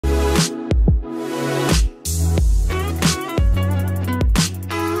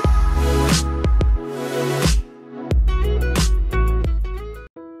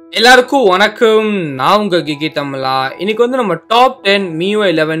எல்லாருக்கும் வணக்கம். நான் உங்க Geekytamizha. இன்னைக்கு வந்து நம்ம டாப் 10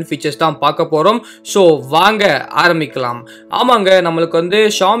 MIUI 11 ஃபீச்சர்ஸ் தான் பார்க்க போறோம். ஸோ வாங்க ஆரம்பிக்கலாம். ஆமாங்க, நம்மளுக்கு வந்து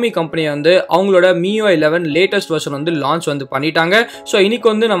Xiaomi கம்பெனி வந்து அவங்களோட MIUI 11 லேட்டஸ்ட் வெர்ஷன் வந்து லான்ச் வந்து பண்ணிட்டாங்க. ஸோ இன்னைக்கு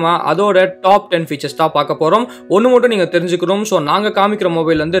வந்து நம்ம அதோட டாப் 10 ஃபீச்சர்ஸ் தான் பார்க்க போறோம். ஒன்று மட்டும் நீங்க தெரிஞ்சுக்கணும். ஸோ நாங்கள் காமிக்கிற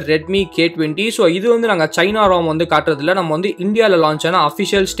மொபைல் வந்து Redmi K20. ஸோ இது வந்து நாங்கள் சைனா ராம் வந்து காட்டுறதில்ல, நம்ம வந்து இந்தியாவில் லான்ச் ஆன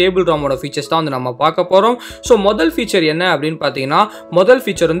அஃபிஷியல் ஸ்டேபிள் ராமோட ஃபீச்சர்ஸ் தான் வந்து நம்ம பார்க்க போறோம். ஸோ முதல் ஃபீச்சர் என்ன அப்படின்னு பார்த்தீங்கன்னா, முதல்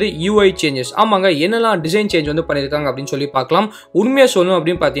ஃபீச்சர் வந்து UI சேஞ்சஸ். ஆமாங்க, என்னெல்லாம் டிசைன் சேஞ்ச் வந்து பண்ணியிருக்காங்க அப்படின்னு சொல்லி பார்க்கலாம். உண்மையாக சொல்லணும்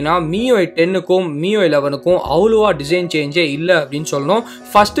அப்படின்னு பார்த்தீங்கன்னா, MIUI 10க்கும் MIUI 11க்கும் அவ்வளோவா டிசைன் சேஞ்சே இல்லை அப்படின்னு சொல்லணும்.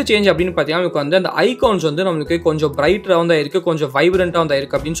 ஃபர்ஸ்ட் சேஞ்ச் அப்படின்னு பார்த்தீங்கன்னா, நமக்கு வந்து அந்த ஐகான்ஸ் வந்து நம்மளுக்கு கொஞ்சம் பிரைட்டராக தான் இருக்குது, கொஞ்சம் வைப்ரண்ட்டாக தான்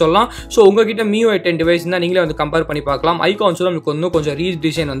இருக்குது அப்படின்னு சொல்லலாம். ஸோ உங்ககிட்ட MIUI 10 டிவைஸ் தான் நீங்களே வந்து கம்பேர் பண்ணி பார்க்கலாம். ஐகான்ஸும் நமக்கு வந்து கொஞ்சம்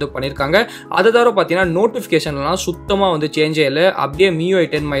ரீடிசைன் வந்து பண்ணியிருக்காங்க. அதை தவிர பார்த்தீங்கன்னா, நோட்டிஃபிகேஷன்லாம் சுத்தமாக வந்து சேஞ்சே இல்லை, அப்படியே MIUI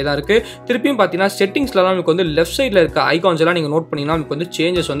 10 மாதிரி தான் இருக்குது. திருப்பியும் பார்த்தீங்கன்னா, செட்டிங்ஸ்லாம் நமக்கு வந்து லெஃப்ட் சைடில் இருக்க ஐகான்ஸ் எல்லாம் நீங்கள் நோட் பண்ணிங்கன்னா நமக்கு வந்து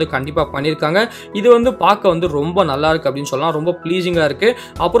சேஞ்சஸ் வந்து கண்டிப்பாக பண்ணியிருக்காங்க. இது வந்து பார்க்க வந்து ரொம்ப நல்லா இருக்குது அப்படின்னு சொல்லலாம், ரொம்ப ப்ளீஸிங்காக இருக்குது.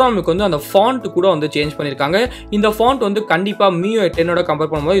 அப்புறம் நமக்கு வந்து அந்த ஃபாண்ட் கூட வந்து சேஞ்ச் பண்ணியிருக்காங்க. இந்த ஃபாண்ட் வந்து கண்டிப்பாக MIUI 10ஓட கம்பேர்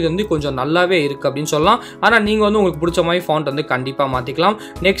பண்ணும்போது இது வந்து கொஞ்சம் நல்லாவே இருக்குது அப்படின்னு சொல்லலாம். ஆனால் நீங்கள் வந்து உங்களுக்கு பிடிச்ச மாதிரி ஃபாண்ட் வந்து கண்டிப்பாக மாற்றிக்கலாம்.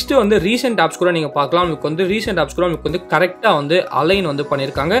 நெக்ஸ்ட் வந்து ரீசெண்ட் ஆப்ஸ் கூட நீங்கள் பார்க்கலாம். நமக்கு வந்து ரீசெண்ட் ஆப்ஸ் கூட நமக்கு வந்து கரெக்டாக வந்து அலைன் வந்து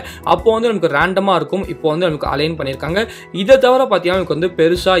பண்ணியிருக்காங்க. அப்போ வந்து நமக்கு ரேண்டமாக இருக்கும், இப்போ வந்து நமக்கு அலைன் பண்ணியிருக்காங்க. இதை தவிர பார்த்தீங்கன்னா நமக்கு வந்து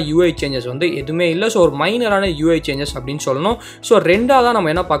பெருசாக UI சேஞ்சஸ் வந்து எதுவுமே இல்லை. ஸோ ஒரு மைனரான UI சேஞ்சஸ் அப்படின்னு சொல்லணும். ஸோ ரெண்டாவது தான் நம்ம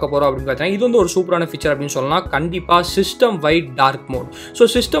என்ன பார்க்க போகிறோம் அப்படின்னு பார்த்தீங்கன்னா, இது வந்து ஒரு சூப்பரான ஃபீச்சர் அப்படின்னு சொல்லலாம். கண்டிப்பாக system white dark mode. So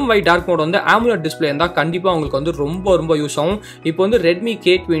system white dark mode வந்து ஆம்புலட் டிஸ்பிளே இருந்தால் கண்டிப்பாக உங்களுக்கு வந்து ரொம்ப யூஸ் ஆகும். இப்போ வந்து Redmi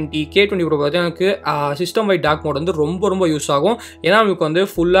K20 Pro பார்த்தீங்கன்னா எனக்கு சிஸ்டம் வைட் டார்க் மோட் வந்து ரொம்ப யூஸ் ஆகும். ஏன்னா நமக்கு வந்து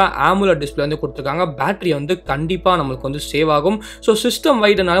ஃபுல்லாக ஆம்புலட் டிஸ்பிளே வந்து கொடுத்துருக்காங்க. பேட்டரி வந்து கண்டிப்பாக நம்மளுக்கு வந்து சேவ் ஆகும். ஸோ சிஸ்டம்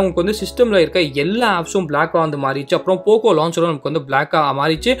வைட்னால உங்களுக்கு வந்து சிஸ்டமில் இருக்க எல்லா ஆப்ஸும் பிளாக்காக வந்து மாறிச்சு. அப்புறம் போக்கோ லான்ச்சரும் நமக்கு வந்து பிளாக்காக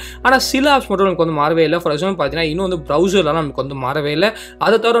மாறிச்சு. ஆனால் சில ஆப்ஸ் மட்டும் நமக்கு வந்து மாறவே இல்லை. ஃபார் எக்ஸாம்பிள் பார்த்தீங்கன்னா, இன்னும் வந்து ப்ரௌசர்லாம் நமக்கு வந்து மாறவே இல்லை.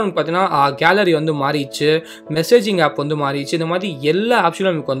 அதை தவிர நமக்கு பார்த்தீங்கன்னா கேலரி வந்து மாறிச்சு, மெசேஜிங் ஆப் வந்து மாறிச்சு. இந்த மாதிரி எல்லா ஆப்ஸும்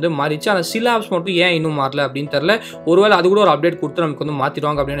நமக்கு வந்து மாறிச்சு. ஆனால் சில ஆப்ஸ் மட்டும் ஏன் இன்னும் மாறல அப்படின்னு தெரியல. ஒருவேளை அது கூட ஒரு அப்டேட் கொடுத்து நமக்கு வந்து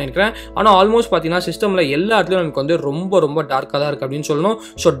மாற்றிடுவாங்க அப்படின்னு நினைக்கிறேன். ஆனால் ஆல்மோஸ்ட் பார்த்தீங்கன்னா சிஸ்டமில் எல்லா இடத்துலையும் நமக்கு வந்து ரொம்ப டார்க்காக தான் இருக்குது அப்படின்னு சொல்லணும்.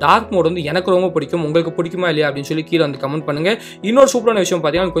 ஸோ டார்க் மோட் வந்து எனக்கு ரொம்ப பிடிக்கும். உங்களுக்கு பிடிக்குமா இல்லையா அப்படின்னு சொல்லி கீழே வந்து கமெண்ட் பண்ணுங்கள். இன்னொரு சூப்பரான விஷயம்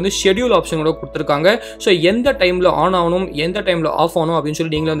பார்த்தீங்கன்னா, நமக்கு வந்து ஷெட்யூல் ஆப்ஷன் கூட கொடுத்துருக்காங்க. ஸோ எந்த டைமில் ஆன் ஆகணும், எந்த டைமில் ஆஃப் ஆகணும் அப்படின்னு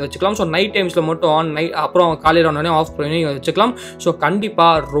சொல்லி நீங்களே வந்து வச்சுக்கலாம். ஸோ நைட் டைம்ஸில் மட்டும் ஆன், அப்புறம் காலையில் ஆனோடனே ஆஃப் பண்ணி வச்சுக்கலாம். ஸோ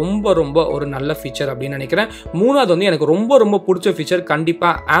கண்டிப்பாக ரொம்ப ஒரு நல்ல ஃபீச்சர் அப்படின்னு நினைக்கிறேன். மூணாவது வந்து எனக்கு ரொம்ப பிடிச்ச ஃபீச்சர்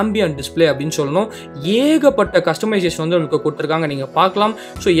கண்டிப்பாக ஆம்பியன்ட் டிஸ்பிளே அப்படின்னு சொல்லணும். ஏகப்பட்ட கஸ்டமைசேஷன் வந்து நமக்கு கொடுத்துருக்காங்க, நீங்கள் பார்க்கலாம்.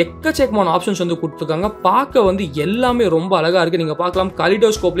 ஸோ எக்கச்சக்கமான ஆப்ஷன்ஸ் வந்து கொடுத்துருக்காங்க. பார்க்க வந்து எல்லாமே ரொம்ப அழகாக இருக்குது. நீங்கள் பார்க்கலாம்,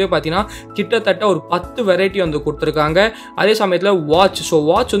 கலிடோஸ்கோப்லேயே பார்த்தீங்கன்னா கிட்டத்தட்ட ஒரு 10 வெரைட்டி வந்து கொடுத்துருக்காங்க. அதே சமயத்தில் வாட்ச், ஸோ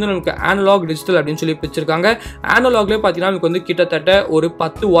வாட்ச் வந்து நமக்கு அனலாக் டிஜிட்டல் அப்படின்னு சொல்லி பிரிச்சிருக்காங்க. அனலாக்லேயே பார்த்தீங்கன்னா நமக்கு வந்து கிட்டத்தட்ட ஒரு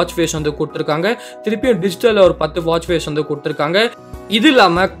 10 வாட்ச் ஃபேஸ் வந்து கொடுத்துருக்காங்க. திருப்பியும் டிஜிட்டலில் ஒரு 10 வாட்ச் ஃபேஸ் வந்து கொடுத்துருக்காங்க. இது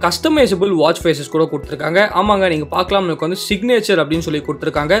இல்லாமல் கஸ்டமைசபிள் வாட்ச் ஃபேஸஸ் கூட கொடுத்துருக்காங்க. ஆமாங்க, நீங்கள் பார்க்கலாம், நமக்கு வந்து சிக்னேச்சர் அப்படின்னு சொல்லி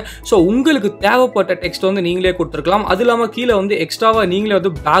கொடுத்துருக்காங்க. ஸோ உங்களுக்கு தேவைப்பட்ட டெக்ஸ்ட் வந்து நீங்களே கொடுத்துருக்கலாம். அது இல்லாமல் கீழே வந்து எக்ஸ்ட்ராவாக நீங்களே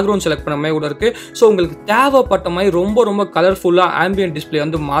வந்து பேக்ரவுண்ட் செலக்ட் பண்ண மாதிரி கூட இருக்குது. ஸோ உங்களுக்கு தேவைப்பட்ட மாதிரி ரொம்ப கலர்ஃபுல்லாக ஆம்பியன்ட் டிஸ்பிளே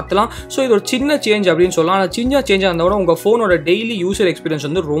வந்து மாற்றலாம். ஸோ இது ஒரு சின்ன சேஞ்ச் அப்படின்னு சொல்லலாம். ஆனால் சின்ன சேஞ்சாக இருந்தால் கூட உங்கள் ஃபோனோட டெய்லி யூசர் எக்ஸ்பீரியன்ஸ்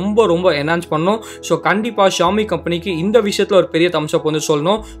வந்து ரொம்ப என்ஹான்ஸ் பண்ணும். ஸோ கண்டிப்பாக Xiaomi கம்பெனிக்கு இந்த விஷயத்தில் ஒரு பெரிய தம்ஸ் அப் வந்து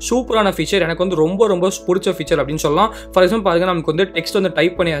சொல்லணும். சூப்பரான ஃபீச்சர், எனக்கு வந்து ரொம்ப பிடிச்ச ஃபீச்சர் அப்படின்னு சொல்லலாம். ஃபார் எக்ஸாம்பிள் பாருங்க, நமக்கு வந்து டெக்ஸ்ட் வந்து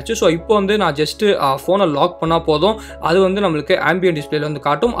டைப் பண்ணியாச்சு. ஸோ இப்போ வந்து நான் ஜஸ்ட் ஃபோனை லாக் பண்ணால் போதும், அது வந்து நம்மளுக்கு ஆம்பியன்ட் டிஸ்பிளேல வந்து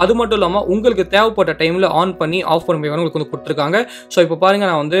காட்டும். அது மட்டும் இல்லாமல் உங்களுக்கு தேவைப்பட்ட டைமில் ஆன் பண்ணி ஆஃப் பண்ணி உங்களுக்கு வந்து கொடுத்துருக்காங்க. ஸோ இப்போ பாருங்க,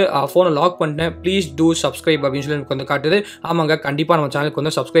 நான் வந்து ஃபோனை லாக் பண்ணிட்டேன். ப்ளீஸ் டூ சப்ஸ்கிரைப் அப்படின்னு சொல்லி எனக்கு வந்து காட்டுது. ஆமாங்க, கண்டிப்பாக நம்ம சேனலுக்கு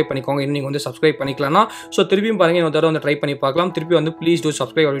வந்து சப்ஸ்கிரைப் பண்ணிக்கோங்க. இன்னும் நீங்கள் வந்து சப்ஸ்கிரைப் பண்ணிக்கலாம்னா. ஸோ திருப்பியும் பாருங்க, இன்னொரு தடவை வந்து ட்ரை பண்ணி பார்க்கலாம். திருப்பி வந்து ப்ளீஸ் டூ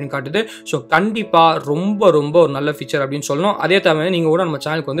சப்ஸ்கிரைப் அப்படின்னு காட்டுது. ஸோ கண்டிப்பாக ரொம்ப ஒரு நல்ல ஃபீச்சர் அப்படின்னு சொல்லணும். அதே தவிர நீங்கள் கூட நம்ம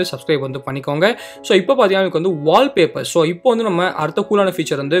சேனலுக்கு வந்து சப்ஸ்கிரைப் வந்து பண்ணிக்கோங்க. ஸோ இப்போ பார்த்தீங்கன்னா எனக்கு வந்து வால்பேப்பர்ஸ். ஸோ இப்போ வந்து நம்ம அடுத்த கூலான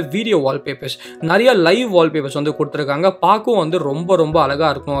ஃபீச்சர் வந்து வீடியோ வால்பேப்பர்ஸ். நிறைய லைவ் வால்பேப்பர்ஸ் வந்து கொடுத்துருக்காங்க. பார்க்கவும் வந்து ரொம்ப அழகாக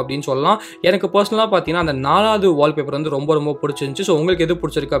இருக்கும் அப்படின்னு சொல்லலாம். எனக்கு பர்சனலாக பார்த்தீங்கன்னா அந்த 4வது வால்பேப்பர் வந்து ரொம்ப பிடிச்சிருந்துச்சு. ஸோ உங்களுக்கு எது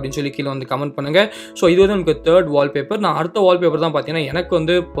பிடிச்சிருக்கு அப்படின்னு சொல்லி கீழே வந்து கமெண்ட் பண்ணுங்கள். ஸோ இது வந்து நமக்கு 3rd வால்பேப்பர். நான் அடுத்த வால்பேப்பர் தான் பார்த்தீங்கன்னா எனக்கு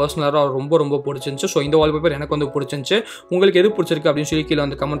வந்து பர்சனலாக ரொம்ப பிடிச்சிருந்துச்சு. ஸோ இந்த வால்பேப்பர் எனக்கு வந்து பிடிச்சிருந்துச்சு. உங்களுக்கு எது பிடிச்சிருக்கு அப்படின்னு சொல்லி கீழே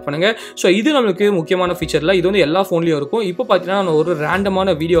வந்து கமெண்ட் பண்ணுங்கள். ஸோ இது நம்மளுக்கு முக்கியமான ஃபீச்சரில் இது வந்து எல்லா ஃபோன்லையும் இருக்கும். இப்போ பார்த்தீங்கன்னா நான் ஒரு ரேண்டமான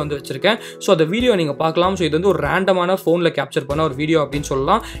வீடியோ வந்து வச்சிருக்கேன். ஸோ அந்த வீடியோ நீங்கள் பார்க்கலாம். ஸோ இது வந்து ஒரு ரேண்டமான ஃபோனில் கேப்சர் பண்ண ஒரு வீடியோ அப்படின்னு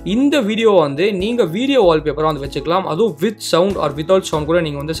சொல்லலாம். இந்த வீடியோ வந்து நீங்கள் வீடியோ வால்பேப்பராக வந்து வச்சுக்கலாம். அதுவும் with sound R without sound கூட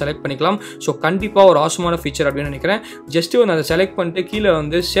நீங்கள் வந்து செலக்ட் பண்ணிக்கலாம். ஸோ கண்டிப்பாக ஒரு ஆசமான ஃபீச்சர் அப்படின்னு நினைக்கிறேன். ஜஸ்ட் வந்து அதை செலக்ட் பண்ணிட்டு கீழே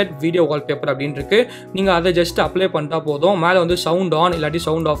வந்து செட் வீடியோ வால்பேப்பர் அப்படின்னு இருக்கு. நீங்கள் அதை ஜஸ்ட் அப்ளை பண்ணிட்டா போதும். மேலே வந்து சவுண்ட் ஆன் இல்லாட்டி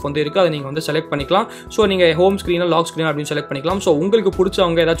சவுண்ட் ஆஃப் வந்து இருக்குது, அதை நீங்கள் வந்து செலக்ட் பண்ணிக்கலாம். ஸோ நீங்கள் ஹோம் ஸ்க்ரீனா லாக் ஸ்க்ரீன் அப்படின்னு செலக்ட் பண்ணிக்கலாம். ஸோ உங்களுக்கு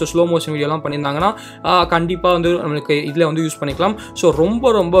பிடிச்சவங்க ஏதாச்சும் ஸ்லோ மோஷன் வீடியோலாம் பண்ணியிருந்தாங்கன்னா கண்டிப்பாக வந்து நம்மளுக்கு இதில் வந்து யூஸ் பண்ணிக்கலாம். ஸோ ரொம்ப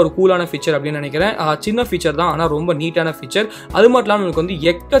ஒரு கூலான ஃபீச்சர் அப்படின்னு நினைக்கிறேன். சின்ன ஃபீச்சர் தான், ஆனால் ரொம்ப நீட்டான ஃபீச்சர். அது மட்டும் மட்டும் நமக்கு வந்து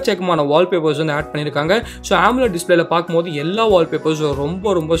எக்கச்சக்கமான வால்பேப்பர்ஸ் வந்து ஆட் பண்ணியிருக்காங்க. ஸோ ஆம்புலன்ட் டிஸ்பிளேல பார்க்கும்போது எல்லா வால்பேப்பர்ஸும்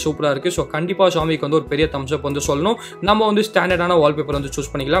ரொம்ப ரொம்ப சூப்பராக இருக்குது. ஸோ கண்டிப்பாக ஷாமிக்கு வந்து ஒரு பெரிய தம்ஸ் அப் வந்து சொல்லணும். நம்ம வந்து ஸ்டாண்டர்டான வால்பேப்பர் வந்து சூஸ்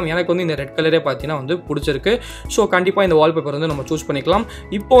பண்ணிக்கலாம். எனக்கு வந்து இந்த ரெட் கலரே பார்த்தீங்கன்னா வந்து பிடிச்சிருக்கு. ஸோ கண்டிப்பாக இந்த வால்பேப்பர் வந்து நம்ம சூஸ் பண்ணிக்கலாம்.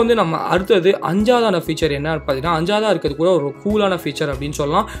 இப்போ வந்து நம்ம அடுத்தது 5ஆவதான ஃபீச்சர் என்ன பார்த்தீங்கன்னா 5ஆவதாக இருக்கிறது கூட ஒரு கூலான ஃபீச்சர் அப்படின்னு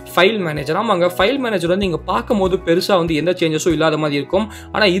சொல்லலாம். File manager. ஆமாங்க, ஃபைல் மேனேஜர் வந்து நீங்கள் பார்க்கும்போது பெருசாக வந்து எந்த சேஞ்சஸும் இல்லாத மாதிரி இருக்கும்.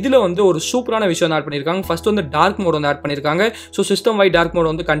 ஆனால் இதில் வந்து ஒரு சூப்பரான விஷயம் ஆட் பண்ணியிருக்காங்க. ஃபர்ஸ்ட் வந்து டார்க் மோட் வந்து ஆட் பண்ணியிருக்காங்க. So system white dark mode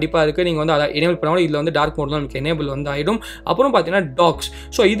வந்து கண்டிப்பாக இருக்குது. நீங்கள் வந்து அதை எனேபிள் பண்ணாலும் இதில் வந்து டார்க் மோட் தான் நமக்கு எனேபிள் வந்து ஆகிடும். அப்புறம் பார்த்தீங்கன்னா டாக்ஸ்.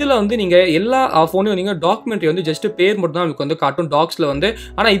 ஸோ இதில் வந்து நீங்கள் எல்லா ஃபோனையும் நீங்கள் டாக்குமெண்ட்ரி வந்து ஜஸ்ட் பேர் மட்டும் தான் நமக்கு வந்து காட்டும் டாக்ஸில் வந்து.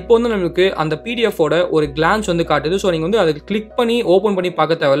 ஆனால் இப்போ வந்து நமக்கு அந்த பிடிஎஃபோட ஒரு கிளான்ஸ் வந்து காட்டுது. ஸோ நீங்கள் வந்து அதை கிளிக் பண்ணி ஓப்பன் பண்ணி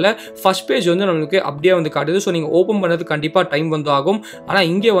பார்க்க தேவையில்ல. ஃபர்ஸ்ட் பேஜ் வந்து நமக்கு அப்படியே வந்து காட்டுது. ஸோ நீங்கள் ஓப்பன் பண்ணுறது கண்டிப்பாக டைம் வந்து ஆகும். ஆனால்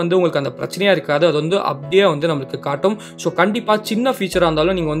இங்கே வந்து உங்களுக்கு அந்த பிரச்சனையாக இருக்காது. அது வந்து அப்படியே வந்து நம்மளுக்கு காட்டும். ஸோ கண்டிப்பாக சின்ன ஃபீச்சராக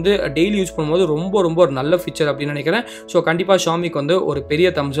இருந்தாலும் நீங்கள் வந்து டெய்லி யூஸ் பண்ணும்போது ரொம்ப ரொம்ப ஒரு நல்ல ஃபீச்சர் அப்படின்னு நினைக்கிறேன். ஸோ கண்டிப்பாக ஷாமிக்கு வந்து ஒரு பெரிய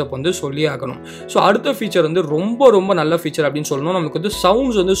தம்ஸ் அப் வந்து சொல்லி ஆகணும். ஸோ அடுத்த ஃபீச்சர் வந்து ரொம்ப ரொம்ப நல்ல ஃபீச்சர் அப்படின்னு சொல்லணும். நமக்கு வந்து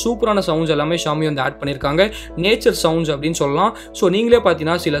சவுண்ட்ஸ் வந்து சூப்பரான சவுண்ட்ஸ் எல்லாமே ஷாமி வந்து ஆட் பண்ணியிருக்காங்க. நேச்சர் சவுண்ட்ஸ் அப்படின்னு சொல்லலாம். ஸோ நீங்களே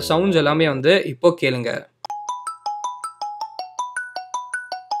பார்த்தீங்கன்னா சில சவுண்ட்ஸ் எல்லாமே வந்து இப்போ கேளுங்க.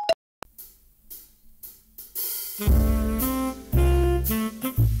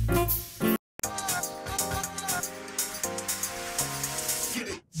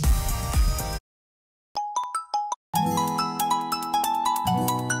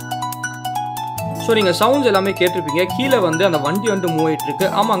 ஸோ நீங்கள் சவுண்ட்ஸ் எல்லாமே கேட்டிருப்பீங்க. கீழே வந்து அந்த வண்டி வந்து மூவ் ஆகிட்டு இருக்கு.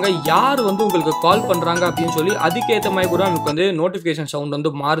 ஆமாங்க, யார் வந்து உங்களுக்கு கால் பண்ணுறாங்க அப்படின்னு சொல்லி அதுக்கேற்ற மாதிரி கூட நமக்கு வந்து நோட்டிஃபிகேஷன் சவுண்ட்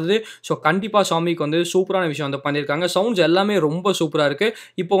வந்து மாறுது. ஸோ கண்டிப்பாக ஷாமிக்கு வந்து சூப்பரான விஷயம் வந்து பண்ணியிருக்காங்க. சவுண்ட்ஸ் எல்லாமே ரொம்ப சூப்பராக இருக்குது.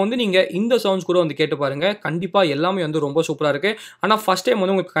 இப்போ வந்து நீங்கள் இந்த சவுண்ட்ஸ் கூட வந்து கேட்டு பாருங்கள். கண்டிப்பாக எல்லாமே வந்து ரொம்ப சூப்பராக இருக்குது. ஆனால் ஃபஸ்ட் டைம்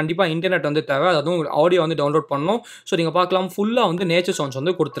வந்து உங்களுக்கு கண்டிப்பாக இன்டர்நெட் வந்து தேவை. அதாவது உங்களுக்கு ஆடியோ வந்து டவுன்லோட் பண்ணணும். ஸோ நீங்கள் பார்க்கலாம், ஃபுல்லாக வந்து நேச்சர் சவுண்ட்ஸ்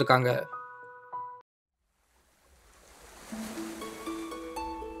வந்து கொடுத்துருக்காங்க.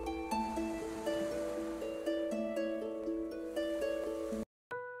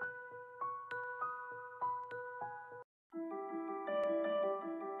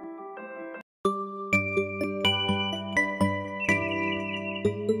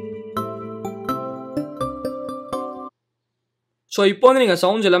 ஸோ இப்போ வந்து நீங்கள்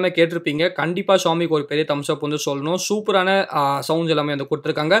சவுண்ட்ஸ் எல்லாமே கேட்டிருப்பீங்க. கண்டிப்பாக ஷாமிக்கு ஒரு பெரிய தம்ஸ் அப் வந்து சொல்லணும். சூப்பரான சவுண்ட்ஸ் எல்லாமே வந்து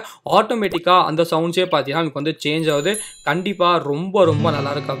கொடுத்துருக்காங்க. ஆட்டோமேட்டிக்காக அந்த சவுண்ட்ஸே பார்த்தீங்கன்னா நமக்கு வந்து சேஞ்ச் ஆகுது. கண்டிப்பாக ரொம்ப ரொம்ப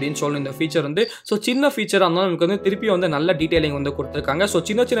நல்லாயிருக்கு அப்படின்னு சொல்லணும் இந்த ஃபீச்சர் வந்து. ஸோ சின்ன ஃபீச்சராக இருந்தாலும் நமக்கு வந்து திருப்பி வந்து நல்ல டீட்டெயிலிங் வந்து கொடுத்துருக்காங்க. ஸோ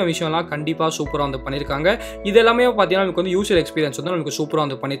சின்ன சின்ன விஷயம்லாம் கண்டிப்பாக சூப்பராக வந்து பண்ணியிருக்காங்க. இது எல்லாமே பார்த்தீங்கன்னா நமக்கு வந்து யூசர் எக்ஸ்பீரியன்ஸ் வந்து நமக்கு சூப்பராக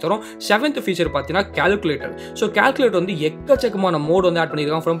வந்து பண்ணித்தரும். 7th ஃபீச்சர் பார்த்தீங்கன்னா கால்குலேட்டர். ஸோ கால்குலேட்டர் வந்து எக்கச்சக்கமான மோட் வந்து ஆட்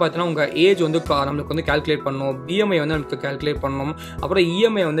பண்ணியிருக்காங்க. அப்புறம் பார்த்தீங்கன்னா உங்கள் ஏஜ் வந்து நம்மளுக்கு வந்து கால்குலேட் பண்ணணும். பிஎம்ஐ வந்து நமக்கு கால்குலேட் பண்ணணும். அப்புறம்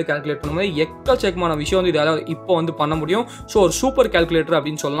இஎம்ஐ வந்து கால்குலேட் பண்ணும்போது எக்கச்சக்கமான விஷயம் வந்து இதால இப்போ வந்து பண்ண முடியும். ஸோ ஒரு சூப்பர் கால்குலேட்டர்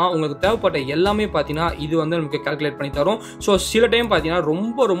அப்படின்னு சொல்லலாம். உங்களுக்கு தேவைப்பட்ட எல்லாமே பார்த்தீங்கன்னா இது வந்து நமக்கு கால்குலேட் பண்ணி தரும். ஸோ சில டைம் பார்த்தீங்கன்னா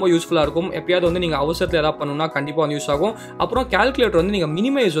ரொம்ப ரொம்ப யூஸ்ஃபுல்லாக இருக்கும். எப்பயாவது வந்து நீங்கள் அவசரத்தில் ஏதாவது பண்ணணும்னா கண்டிப்பாக வந்து யூஸ் ஆகும். அப்புறம் கால்குலேட்டர் வந்து நீங்கள்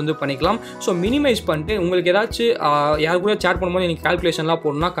மினிமைஸ் வந்து பண்ணிக்கலாம். ஸோ மினிமைஸ் பண்ணிட்டு உங்களுக்கு ஏதாச்சும் யார் கூட சேட் பண்ணும்போது நீங்கள் கால்குலேஷன்லாம்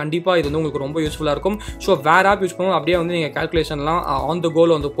போடணும்னா கண்டிப்பாக இது வந்து உங்களுக்கு ரொம்ப யூஸ்ஃபுல்லாக இருக்கும். ஸோ வேறு ஆப் யூஸ் பண்ணுவோம் அப்படியே வந்து நீங்கள் கால்குலேஷன்லாம் ஆன் த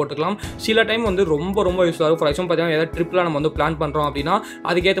கோல் வந்து போட்டுக்கலாம். சில டைம் வந்து ரொம்ப ரொம்ப யூஸ்ஃபுல்லாக இருக்கும். ஃபார் எக்ஸாம்பிள் பார்த்தீங்கன்னா ஏதாவது ட்ரிப்லாம் நம்ம வந்து பிளான் பண்ணுறோம் அப்படின்னா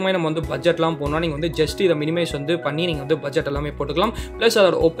அதுக்கேற்ற மாதிரி நம்ம வந்து பட்ஜெட்லாம் போனால் நீங்கள் வந்து ஜஸ்ட் இதை மினிமைஸ் வந்து பண்ணி நீங்கள் வந்து பட்ஜெட் எல்லாமே போட்டுக்கலாம். ப்ளஸ்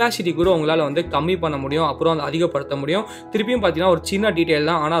அதோட ஒப்பாசிட்டி கூட உங்களால் வந்து கம்மி பண்ண முடியும். அப்புறம் வந்து அதிகப்படுத்த முடியும். திருப்பியும் பார்த்தீங்கன்னா ஒரு சின்ன டீட்டெயில்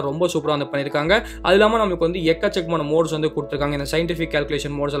தான், ஆனால் ரொம்ப சூப்பராக வந்து பண்ணியிருக்காங்க. அது இல்லாமல் நமக்கு வந்து எக்கச்சக்கமான மோட்ஸ் வந்து கொடுத்துருக்காங்க. இந்த சயின்டிஃபிக்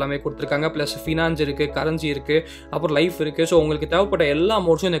கால்குலேஷன் மோட்ஸ் எல்லாமே கொடுத்துருக்காங்க. ப்ளஸ் ஃபினான்ஸ் இருக்குது, கரன்சி இருக்குது, அப்புறம் லைஃப் இருக்குது. ஸோ உங்களுக்கு தேவைப்பட்ட எல்லா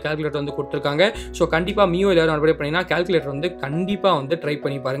மோட்ஸும் இந்த கால்குலேட்டர் வந்து கொடுத்துருக்காங்க. ஸோ கண்டிப்பாக MIUI எல்லாரும் அப்டேட் பண்ணிங்கன்னா கால்குலேட்டர் வந்து கண்டிப்பாக வந்து ட்ரை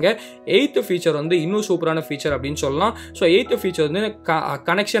பண்ணி பாருங்கள். 8th ஃபீச்சர் வந்து இன்னும் சூப்பரான ஃபீச்சர் அப்படின்னு சொல்லலாம். ஸோ 8th ஃபீச்சர் வந்து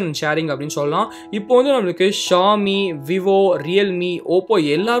கனெக்ஷன் ஷேரிங் அப்படின்னு சொல்லலாம். இப்போ வந்து நம்மளுக்கு ஷாமி, விவோ, ரியல்மி, ஓப்போ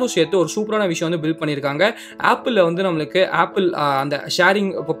எல்லாரும் சேர்த்து ஒரு சூப்பரான விஷயம் வந்து பில்ட் பண்ணியிருக்காங்க. ஆப்பிளில் வந்து நம்மளுக்கு ஆப்பிள் அந்த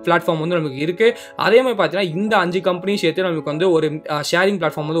ஷேரிங் பிளாட்ஃபார்ம் வந்து நமக்கு இருக்குது. அதே மாதிரி பார்த்தீங்கன்னா இந்த 5 கம்பெனி சேர்த்து நமக்கு வந்து ஒரு ஷேரிங்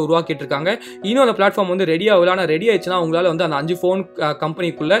பிளாட்ஃபார்ம் வந்து உருவாக்கிட்டு இருக்காங்க. இன்னும் அந்த பிளாட்ஃபார்ம் வந்து ரெடி ஆகல. ஆனால் ரெடி ஆயிடுச்சுன்னா உங்களால் வந்து அந்த 5 ஃபோன்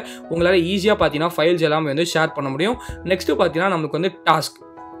கம்பெனிக்குள்ளே உங்களால் ஈஸியாக பார்த்தீங்கன்னா ஃபைல்ஸ் எல்லாமே வந்து ஷேர் பண்ண முடியும். நெக்ஸ்ட்டு பார்த்தீங்கன்னா நமக்கு வந்து டாஸ்க்.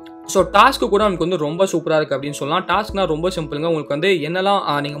 ஸோ டாஸ்க்கு கூட நமக்கு வந்து ரொம்ப சூப்பராக இருக்குது அப்படின்னு சொல்லலாம். டாஸ்க்னா ரொம்ப சிம்பிளுங்க. உங்களுக்கு வந்து என்னெல்லாம்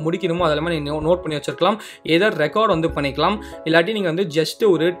நீங்கள் முடிக்கணுமோ அதெல்லாம் நீங்கள் நோட் பண்ணி வச்சிருக்கலாம். ஏதாவது ரெக்கார்ட் வந்து பண்ணிக்கலாம். இல்லாட்டி நீங்கள் வந்து ஜஸ்ட்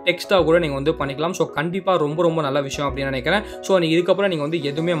ஒரு டெக்ஸ்ட்டாக கூட நீங்கள் வந்து பண்ணிக்கலாம். ஸோ கண்டிப்பாக ரொம்ப ரொம்ப நல்ல விஷயம் அப்படின்னு நினைக்கிறேன். ஸோ நீங்கள் இதுக்கப்புறம் நீங்கள் வந்து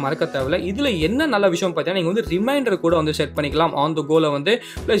எதுவுமே மறக்க தேவையில்லை. இதில் என்ன நல்ல விஷயம் பார்த்தீங்கன்னா நீங்கள் வந்து ரிமைண்டர் கூட வந்து செட் பண்ணிக்கலாம் ஆன் த கோலை வந்து.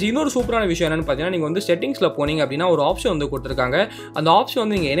 ப்ளஸ் இன்னொரு சூப்பரான விஷயம் என்னென்னு பார்த்தீங்கன்னா நீங்கள் வந்து செட்டிங்ஸில் போனீங்க அப்படின்னா ஒரு ஆப்ஷன் வந்து கொடுத்துருக்காங்க. அந்த ஆப்ஷன்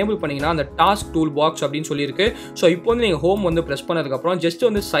வந்து நீங்கள் எனேபிள் பண்ணிங்கன்னா அந்த டாஸ்க் டூல் பாக்ஸ் அப்படின்னு சொல்லியிருக்கு. ஸோ இப்போ வந்து நீங்கள் ஹோம் வந்து ப்ரெஸ் பண்ணதுக்கப்புறம் ஜஸ்ட்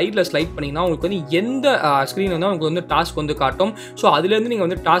வந்து சைடில் ரைட்டில் ஸ்லைட் பண்ணிங்கன்னா உங்களுக்கு வந்து எந்த ஸ்க்ரீன் வந்து உங்களுக்கு வந்து டாஸ்க் வந்து காட்டும். ஸோ அதுலேருந்து நீங்கள்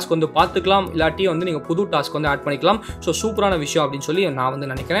வந்து டாஸ்க் வந்து பார்த்துக்கலாம், இல்லாட்டி வந்து நீங்கள் புது டாஸ்க் வந்து ஆட் பண்ணிக்கலாம். ஸோ சூப்பரான விஷயம் அப்படின்னு சொல்லி நான் வந்து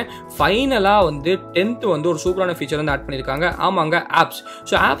நினைக்கிறேன். ஃபைனலாக வந்து 10th வந்து ஒரு சூப்பரான ஃபீச்சர் வந்து ஆட் பண்ணியிருக்காங்க. ஆமாங்க, ஆப்ஸ்.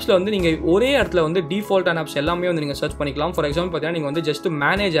 ஸோ ஆப்ஸில் வந்து நீங்கள் ஒரே இடத்துல வந்து டிஃபால்ட்டான ஆப்ஸ் எல்லாமே வந்து நீங்கள் சர்ச் பண்ணிக்கலாம். ஃபார் எக்ஸாம்பிள் பார்த்தீங்கன்னா நீங்கள் வந்து ஜஸ்ட்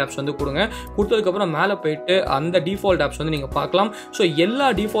மேனேஜ் ஆப்ஸ் வந்து கொடுங்க. கொடுத்ததுக்கப்புறம் மேலே போயிட்டு அந்த டிஃபால்ட் ஆப்ஸ் வந்து நீங்கள் பார்க்கலாம். ஸோ எல்லா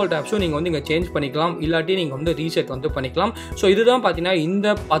டிஃபால்ட் ஆப்ஸும் நீங்கள் வந்து இங்கே சேஞ்ச் பண்ணிக்கலாம், இல்லாட்டி நீங்கள் வந்து ரீசெட் வந்து பண்ணிக்கலாம். ஸோ இதுதான் பார்த்தீங்கன்னா இந்த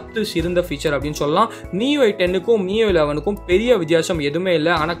 10 சிறந்த ஃபீச்சர் அப்படின்னு சொல்லலாம். MIUI 10க்கும் MIUI 11க்கும் பெரிய வித்தியாசம் எதுவுமே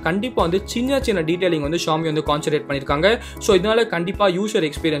இல்லை. ஆனால் கண்டிப்பாக வந்து சின்ன சின்ன டீடைலிங் வந்து ஷாமி வந்து கான்சன்ட்ரேட் பண்ணியிருக்காங்க. ஸோ இதனால கண்டிப்பாக யூசர்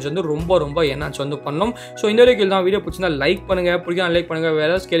எக்ஸ்பீரியன்ஸ் வந்து ரொம்ப என்ஹான்ஸ் வந்து பண்ணணும். ஸோ இந்த வரைக்கும் தான் வீடியோ பிடிச்சிருந்தா லைக் பண்ணுங்க, பிடிக்காம லைக் பண்ணுங்க, வேற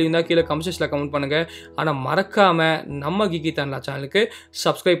ஏதாவது கேள்வி இருந்தால் கீழே கமெண்ட்ஸில் கமெண்ட் பண்ணுங்க. ஆனால் மறக்காம நம்ம Geekytamizha சேனலுக்கு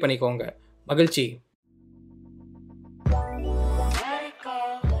சப்ஸ்கிரைப் பண்ணிக்கோங்க. மகிழ்ச்சி.